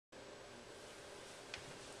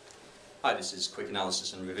Hi, this is quick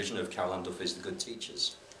analysis and revision of Caroline Duffy's The Good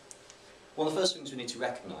Teachers. One of the first things we need to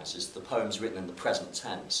recognise is the poem's written in the present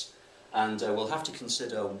tense, and we'll have to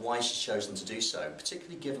consider why she's chosen to do so,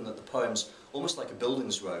 particularly given that the poem's almost like a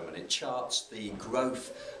Bildungsroman, and it charts the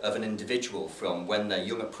growth of an individual from when they're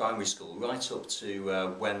young at primary school right up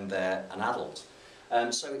to when they're an adult.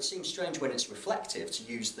 So it seems strange when it's reflective to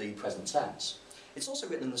use the present tense. It's also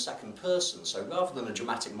written in the second person, so rather than a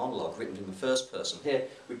dramatic monologue written in the first person, here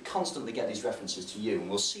we constantly get these references to you, and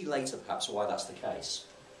we'll see later perhaps why that's the case.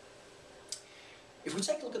 If we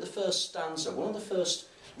take a look at the first stanza, one of the first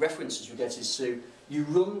references we get is to, "You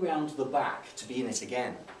run round the back to be in it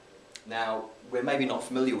again." Now, we're maybe not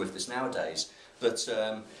familiar with this nowadays, but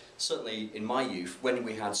certainly in my youth, when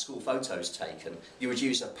we had school photos taken, you would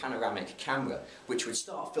use a panoramic camera, which would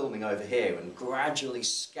start filming over here and gradually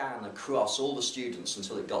scan across all the students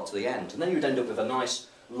until it got to the end. And then you would end up with a nice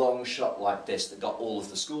long shot like this that got all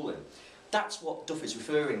of the school in. That's what Duffy's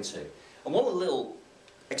referring to. And one of the little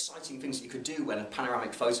exciting things that you could do when a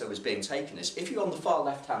panoramic photo was being taken is, if you're on the far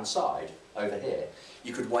left-hand side, over here,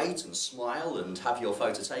 you could wait and smile and have your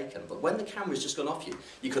photo taken, but when the camera's just gone off you,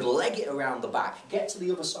 you could leg it around the back, get to the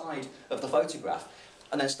other side of the photograph,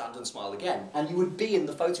 and then stand and smile again, and you would be in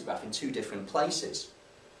the photograph in two different places.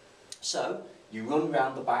 So, you run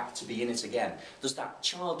round the back to be in it again. There's that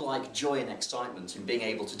childlike joy and excitement in being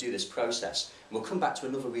able to do this process, and we'll come back to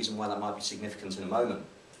another reason why that might be significant in a moment.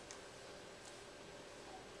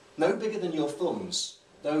 No bigger than your thumbs,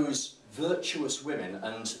 those virtuous women,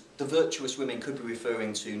 and the virtuous women could be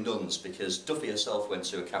referring to nuns, because Duffy herself went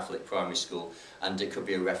to a Catholic primary school, and it could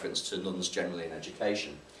be a reference to nuns generally in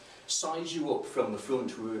education. Size you up from the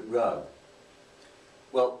front row.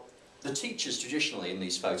 Well, the teachers traditionally in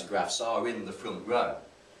these photographs are in the front row,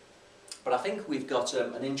 but I think we've got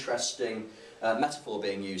an interesting metaphor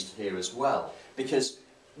being used here as well, because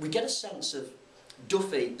we get a sense of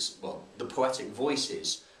Duffy's, well, the poetic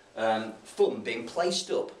voices, thumb being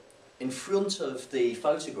placed up in front of the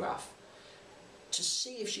photograph to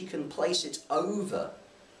see if she can place it over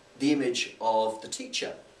the image of the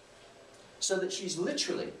teacher, so that she's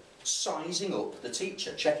literally sizing up the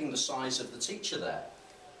teacher, checking the size of the teacher there.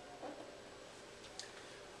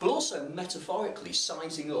 But also metaphorically,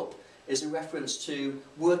 sizing up is a reference to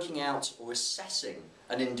working out or assessing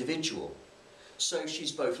an individual. So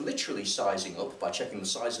she's both literally sizing up by checking the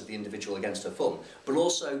size of the individual against her thumb, but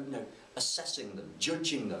also, assessing them,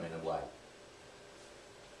 judging them in a way.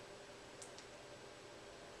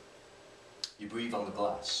 You breathe on the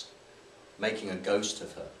glass, making a ghost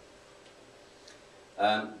of her.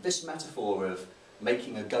 This metaphor of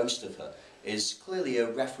making a ghost of her is clearly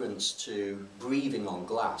a reference to breathing on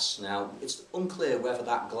glass. Now, it's unclear whether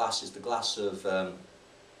that glass is the glass of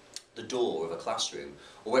the door of a classroom,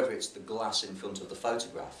 or whether it's the glass in front of the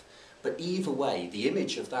photograph. But either way, the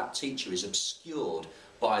image of that teacher is obscured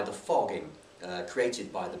by the fogging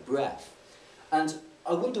created by the breath. And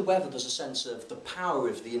I wonder whether there's a sense of the power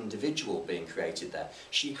of the individual being created there.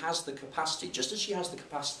 She has the capacity, just as she has the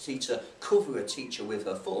capacity to cover a teacher with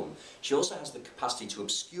her thumb, she also has the capacity to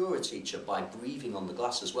obscure a teacher by breathing on the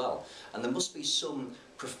glass as well. And there must be some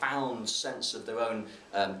profound sense of their own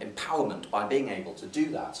empowerment by being able to do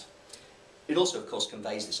that. It also, of course,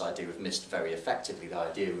 conveys this idea of mist very effectively, the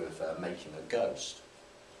idea of making a ghost.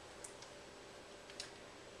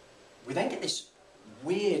 We then get this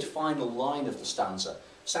weird final line of the stanza,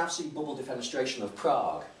 South Sea bubble defenestration of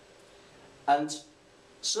Prague. And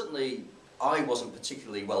certainly I wasn't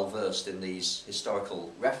particularly well versed in these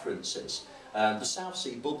historical references. The South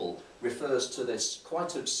Sea bubble refers to this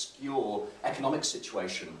quite obscure economic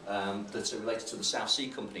situation that related to the South Sea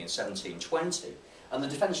Company in 1720. And the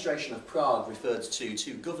defenestration of Prague referred to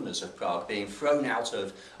two governors of Prague being thrown out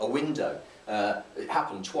of a window. It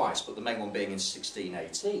happened twice, but the main one being in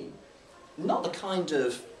 1618. Not the kind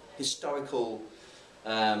of historical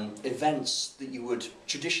events that you would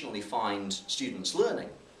traditionally find students learning.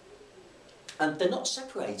 And they're not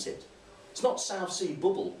separated. It's not South Sea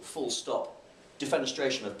bubble, full stop,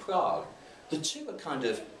 defenestration of Prague. The two are kind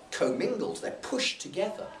of commingled, they're pushed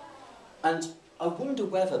together. And I wonder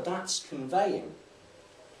whether that's conveying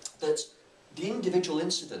that the individual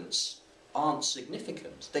incidents aren't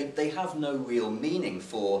significant. They have no real meaning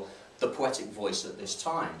for the poetic voice at this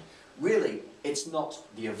time. Really, it's not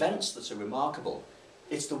the events that are remarkable,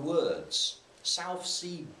 it's the words. South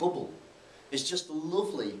Sea bubble. It's just a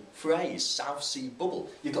lovely phrase, South Sea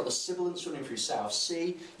bubble. You've got the sibilants running through South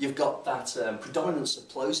Sea, you've got that predominance of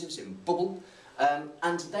plosives in bubble,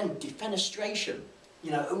 and then defenestration.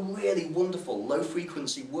 A really wonderful low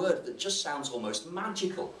frequency word that just sounds almost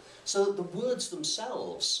magical. So that the words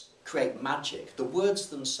themselves create magic. The words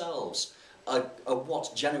themselves are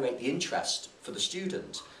what generate the interest for the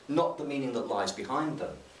student, not the meaning that lies behind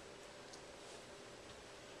them.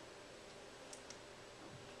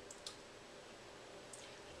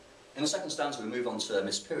 In the second stanza, we move on to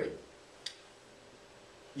Miss Pirrie.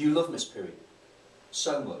 You love Miss Pirrie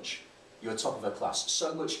so much. You're top of her class.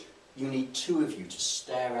 So much you need two of you to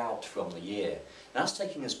stare out from the year. Now that's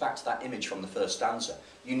taking us back to that image from the first stanza.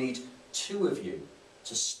 You need two of you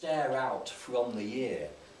to stare out from the year.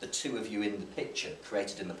 The two of you in the picture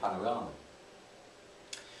created in the panorama.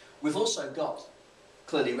 We've also got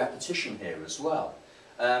clearly repetition here as well.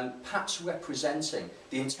 Perhaps representing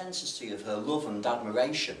the intensity of her love and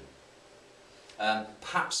admiration.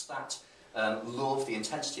 Perhaps that love, the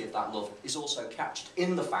intensity of that love, is also captured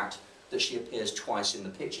in the fact that she appears twice in the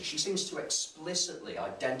picture. She seems to explicitly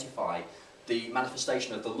identify the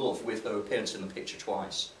manifestation of the love with her appearance in the picture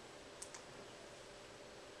twice.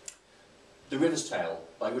 The River's Tale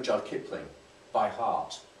by Rudyard Kipling, by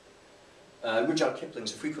heart. Rudyard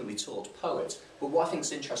Kipling's a frequently taught poet, but what I think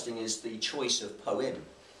is interesting is the choice of poem.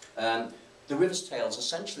 The River's Tale is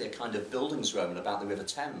essentially a kind of Bildungsroman about the River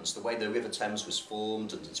Thames, the way the River Thames was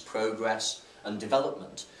formed and its progress and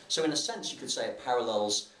development. So in a sense you could say it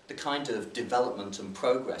parallels the kind of development and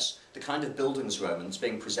progress, the kind of Bildungsroman that's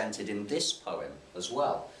being presented in this poem as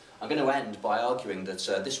well. I'm going to end by arguing that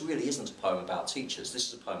this really isn't a poem about teachers, this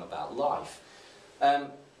is a poem about life.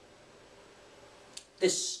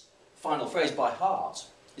 This final phrase, by heart,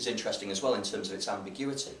 is interesting as well in terms of its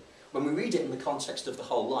ambiguity. When we read it in the context of the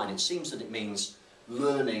whole line, it seems that it means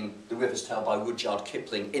learning The River's Tale by Rudyard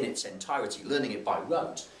Kipling in its entirety, learning it by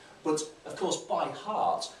rote. But, of course, by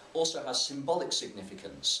heart also has symbolic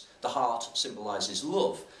significance. The heart symbolises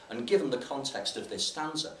love, and given the context of this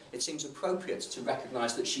stanza, it seems appropriate to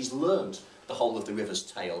recognise that she's learned the whole of The River's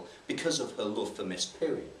Tale because of her love for Miss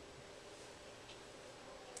Pirrie.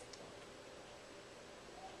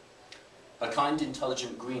 A kind,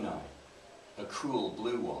 intelligent green eye, a cruel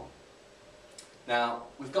blue one. Now,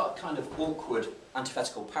 we've got a kind of awkward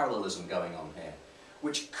antithetical parallelism going on here,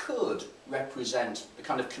 which could represent the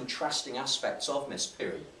kind of contrasting aspects of Miss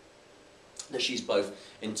Pirrie. That she's both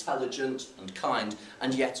intelligent and kind,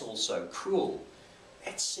 and yet also cruel.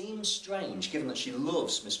 It seems strange, given that she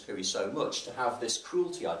loves Miss Pirrie so much, to have this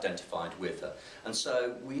cruelty identified with her. And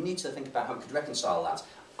so we need to think about how we could reconcile that.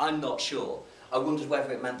 I'm not sure. I wondered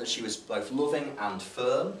whether it meant that she was both loving and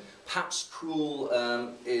firm. Perhaps cruel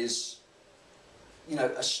is, you know,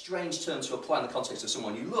 a strange term to apply in the context of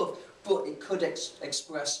someone you love, but it could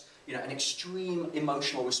express, you know, an extreme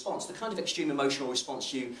emotional response, the kind of extreme emotional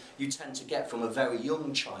response you tend to get from a very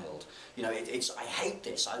young child. You know, it's I hate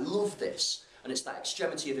this, I love this, and it's that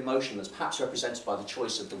extremity of emotion that's perhaps represented by the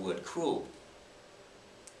choice of the word cruel.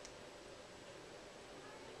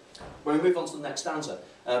 When we move on to the next stanza,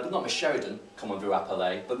 but not Miss Sheridan, comme on veut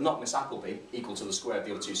appeler, but not Miss Appleby, equal to the square of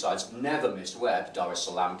the other two sides, never Miss Webb, Dar es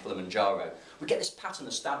Salaam, Kilimanjaro. We get this pattern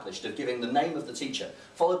established of giving the name of the teacher,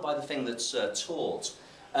 followed by the thing that's taught.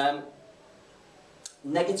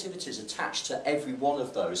 Negativities attached to every one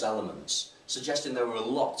of those elements, suggesting there were a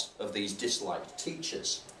lot of these disliked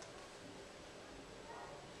teachers.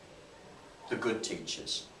 The good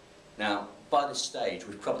teachers. Now, by this stage,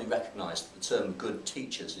 we've probably recognised that the term good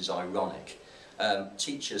teachers is ironic.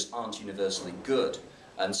 Teachers aren't universally good,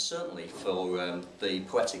 and certainly for the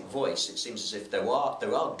poetic voice, it seems as if there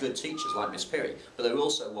are good teachers like Miss Pirrie, but there are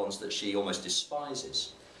also ones that she almost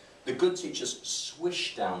despises. The good teachers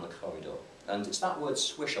swish down the corridor, and it's that word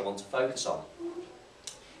swish I want to focus on.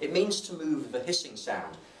 It means to move with a hissing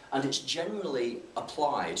sound, and it's generally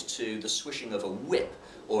applied to the swishing of a whip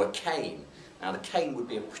or a cane. Now, the cane would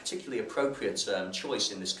be a particularly appropriate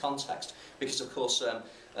choice in this context, because, of course,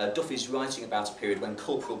 Duffy's writing about a period when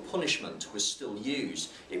corporal punishment was still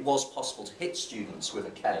used. It was possible to hit students with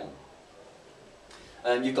a cane.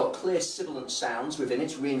 You've got clear sibilant sounds within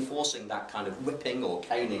it, reinforcing that kind of whipping or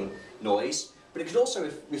caning noise, but it could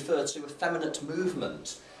also refer to effeminate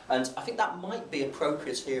movement. And I think that might be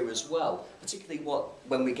appropriate here as well, particularly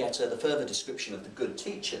when we get the further description of the good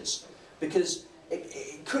teachers, because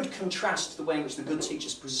it could contrast the way in which the good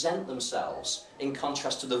teachers present themselves in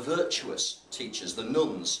contrast to the virtuous teachers, the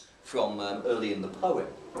nuns, from early in the poem.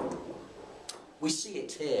 We see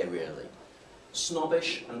it here, really.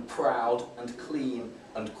 Snobbish and proud and clean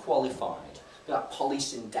and qualified. That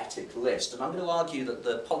polysyndetic list. And I'm going to argue that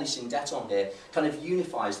the polysyndeton here kind of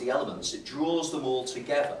unifies the elements. It draws them all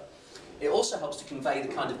together. It also helps to convey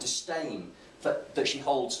the kind of disdain that she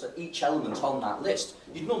holds for each element on that list.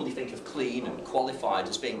 You'd normally think of clean and qualified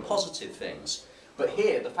as being positive things, But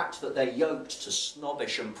here, the fact that they're yoked to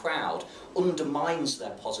snobbish and proud undermines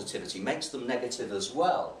their positivity, makes them negative as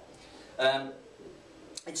well.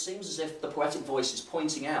 It seems as if the poetic voice is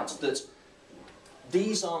pointing out that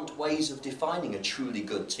these aren't ways of defining a truly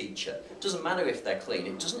good teacher. It doesn't matter if they're clean,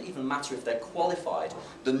 it doesn't even matter if they're qualified.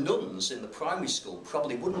 The nuns in the primary school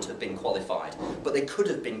probably wouldn't have been qualified, but they could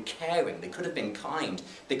have been caring, they could have been kind,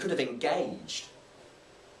 they could have engaged.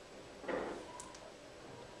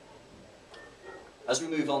 As we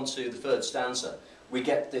move on to the third stanza, we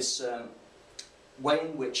get this way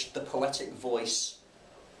in which the poetic voice's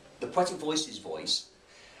voice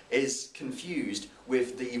is confused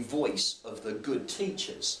with the voice of the good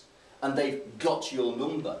teachers. And they've got your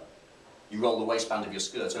number. You roll the waistband of your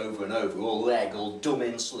skirt over and over, all leg, all dumb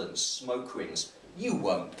insolence, smoke rings. You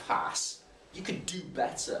won't pass. You could do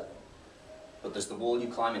better. But there's the wall you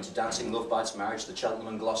climb into, dancing, love bites, marriage, the Cheltenham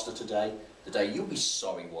and Gloucester today, the day you'll be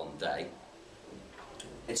sorry one day.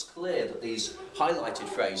 It's clear that these highlighted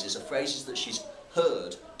phrases are phrases that she's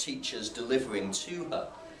heard teachers delivering to her.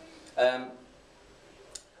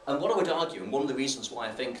 And what I would argue, and one of the reasons why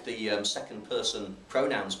I think the second person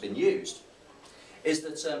pronoun's been used, is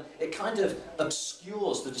that it kind of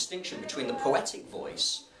obscures the distinction between the poetic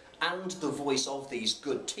voice and the voice of these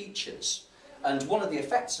good teachers. And one of the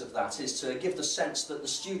effects of that is to give the sense that the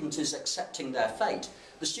student is accepting their fate.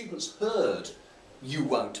 The student's heard, "You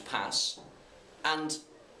won't pass," and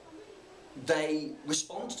they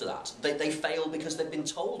respond to that. They fail because they've been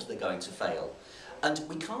told they're going to fail. And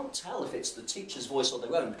we can't tell if it's the teacher's voice or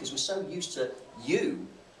their own, because we're so used to "you"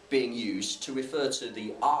 being used to refer to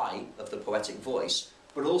the I of the poetic voice,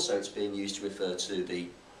 but also it's being used to refer to the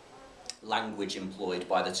language employed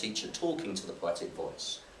by the teacher talking to the poetic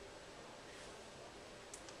voice.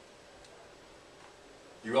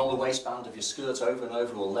 You roll the waistband of your skirt over and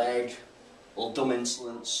over, or leg, all dumb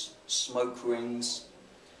insolence, smoke rings.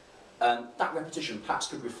 That repetition perhaps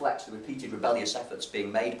could reflect the repeated rebellious efforts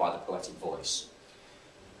being made by the poetic voice.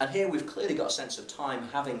 And here we've clearly got a sense of time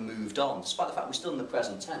having moved on. Despite the fact we're still in the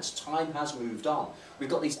present tense, time has moved on. We've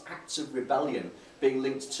got these acts of rebellion being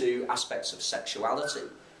linked to aspects of sexuality,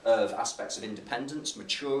 of aspects of independence,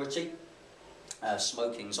 maturity.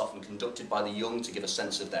 Smoking is often conducted by the young to give a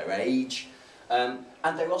sense of their age. And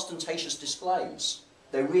they're ostentatious displays.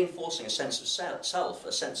 They're reinforcing a sense of self,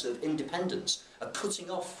 a sense of independence, a cutting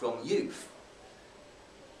off from youth,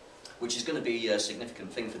 which is going to be a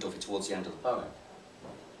significant thing for Duffy towards the end of the poem.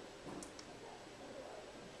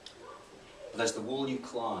 But there's the wall you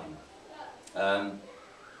climb.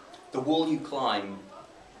 The wall you climb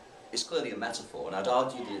is clearly a metaphor, and I'd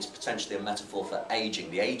argue that it's potentially a metaphor for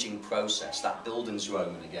ageing, the ageing process, that building's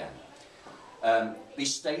Roman again.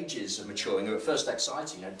 These stages of maturing are at first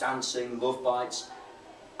exciting, you know, dancing, love bites,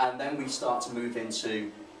 and then we start to move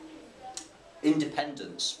into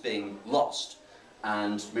independence being lost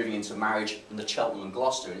and moving into marriage and the Cheltenham and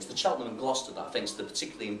Gloucester. And it's the Cheltenham and Gloucester that I think is the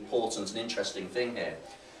particularly important and interesting thing here.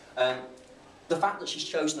 The fact that she's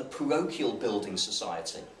chosen a parochial building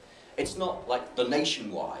society. It's not like the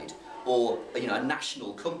nationwide or, you know, a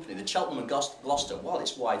national company. The Cheltenham and Gloucester, while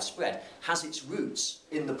it's widespread, has its roots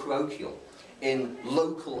in the parochial, in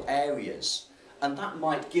local areas. And that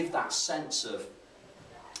might give that sense of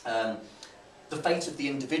the fate of the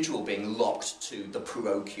individual being locked to the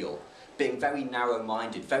parochial, being very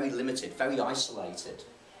narrow-minded, very limited, very isolated.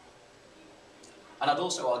 And I'd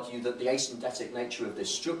also argue that the asyndetic nature of this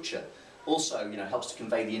structure also, you know, helps to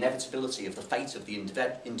convey the inevitability of the fate of the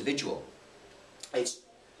individual. It's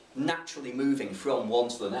naturally moving from one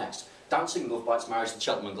to the next. Dancing, love bites, marriage, the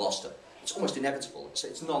Cheltenham and Gloucester. It's almost inevitable.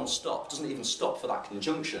 It's non-stop. It doesn't even stop for that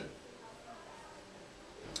conjunction.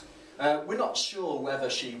 We're not sure whether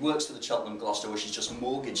she works for the Cheltenham and Gloucester or she's just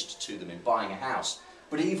mortgaged to them in buying a house.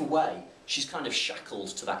 But either way, she's kind of shackled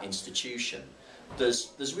to that institution.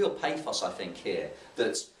 There's real pathos, I think, here,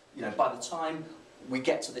 that, you know, by the time we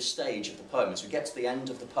get to this stage of the poem, as we get to the end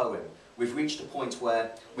of the poem, we've reached a point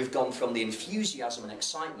where we've gone from the enthusiasm and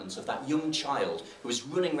excitement of that young child who is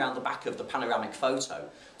running around the back of the panoramic photo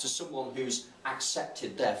to someone who's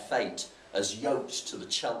accepted their fate as yoked to the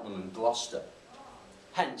Cheltenham and Gloucester.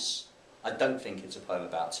 Hence, I don't think it's a poem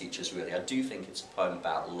about teachers, really. I do think it's a poem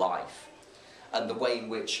about life, and the way in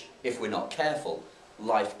which, if we're not careful,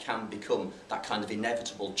 life can become that kind of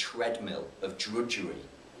inevitable treadmill of drudgery,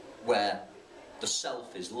 where the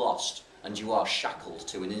self is lost and you are shackled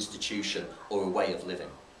to an institution or a way of living.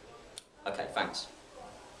 Okay, thanks.